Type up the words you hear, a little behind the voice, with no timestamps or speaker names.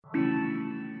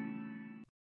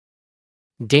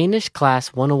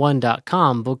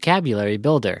DanishClass101.com Vocabulary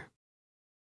Builder.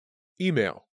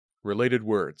 Email. Related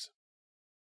words.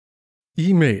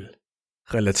 E-mail.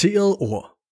 Relaterede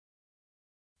ord.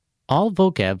 All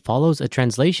vocab follows a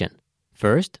translation.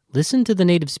 First, listen to the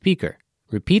native speaker.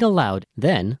 Repeat aloud,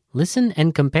 then listen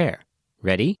and compare.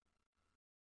 Ready?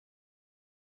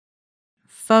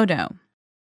 Photo.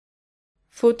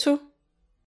 Foto.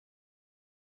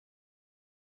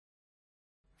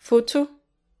 Foto.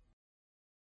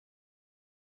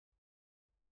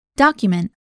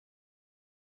 Document.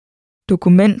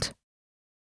 Dokument.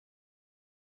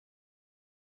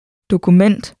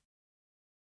 Dokument.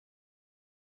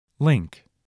 Link.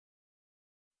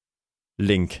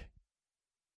 Link.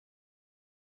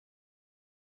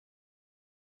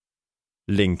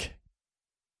 Link.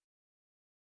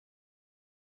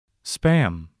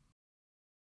 Spam.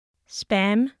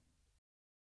 Spam.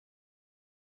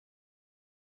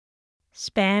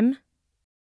 Spam.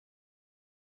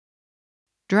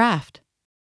 Draft.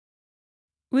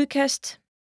 Udkast.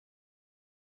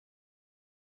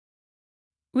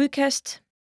 Udkast.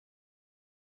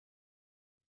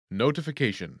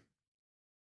 Notification.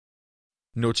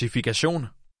 Notifikation.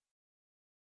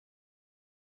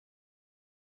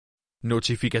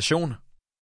 Notifikation.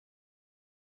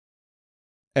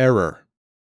 Error.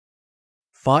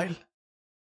 Fejl.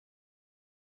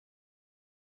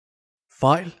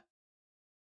 Fejl.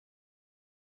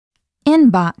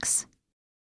 Inbox.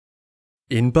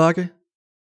 Indbakke.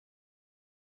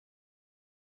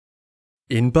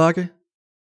 Indbakke.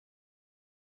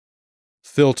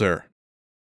 Filter.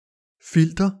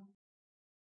 Filter.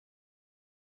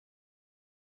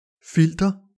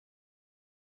 Filter.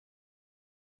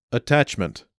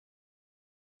 Attachment.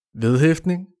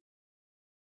 Vedhæftning.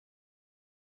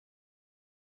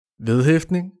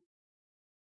 Vedhæftning.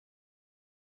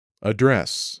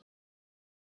 Address.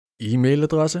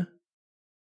 E-mailadresse.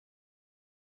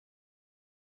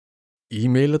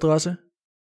 E-mailadresse.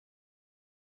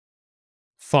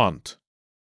 Font.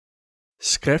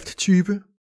 Skrifttype.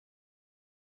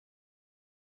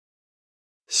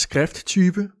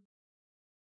 Skrifttype.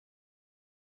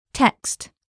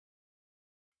 Text.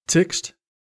 Tekst.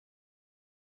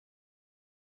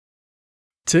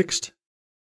 Tekst.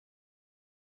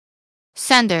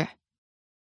 Sender.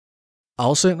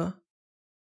 Afsender.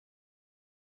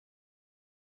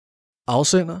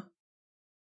 Afsender.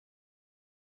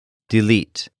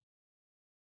 Delete.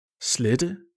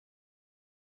 Slette.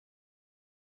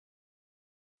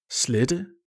 Slette.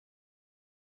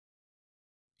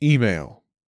 Email.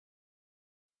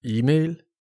 E-mail.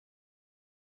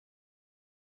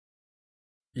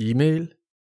 E-mail.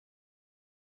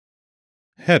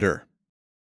 Header.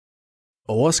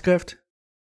 Overskrift.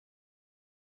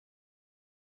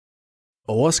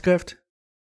 Overskrift.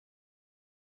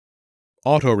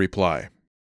 Auto-reply.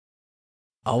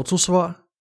 Autosvar.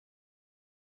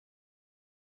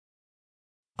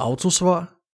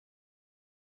 Autosvar.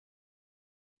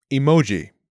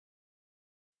 Emoji.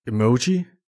 Emoji.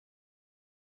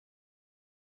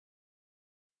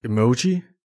 Emoji.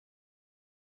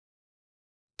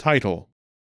 Title.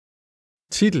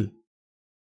 Titel.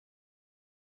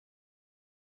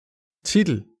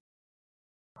 Titel.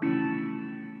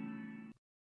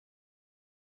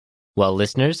 Well,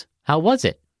 listeners, how was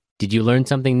it? Did you learn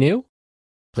something new?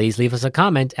 Please leave us a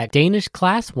comment at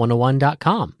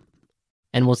DanishClass101.com.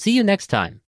 And we'll see you next time.